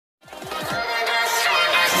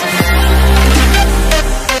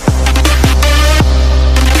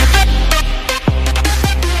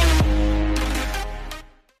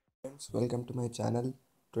welcome to my channel.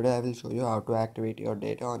 Today I will show you how to activate your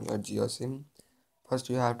data on your JioSIM. First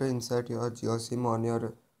you have to insert your JioSIM on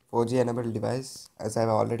your 4G enabled device, as I have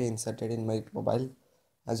already inserted in my mobile.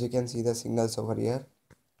 As you can see the signals over here.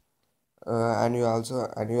 And you have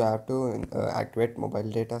to activate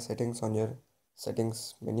mobile data settings on your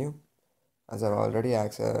settings menu, as I have already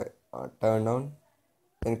turned on.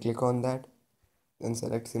 Then click on that, then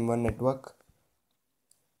select SIM1 network,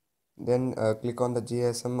 then click on the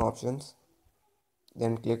GSM options,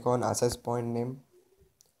 then click on access point name.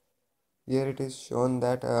 Here it is shown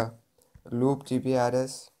that loop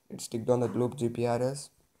GPRS, it's ticked on the loop GPRS,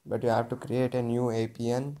 but you have to create a new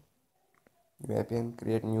APN.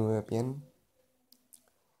 Create new APN.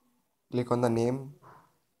 Click on the name,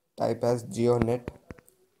 type as GeoNet,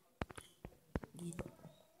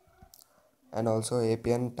 and also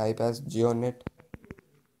APN type as GeoNet.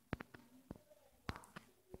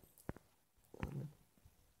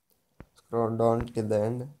 Scroll down till the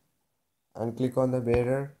end and click on the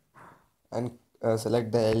bearer and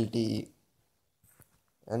select the LTE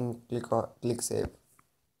and click save.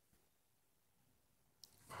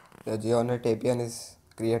 The GeoNet APN is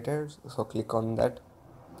created, so click on that.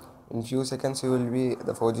 In few seconds the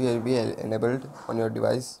 4G will be enabled on your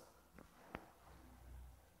device.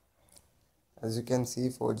 As you can see,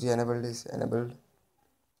 4G enabled is enabled.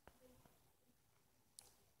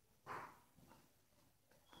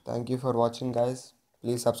 Thank you for watching, guys.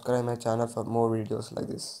 Please subscribe my channel for more videos like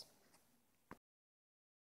this.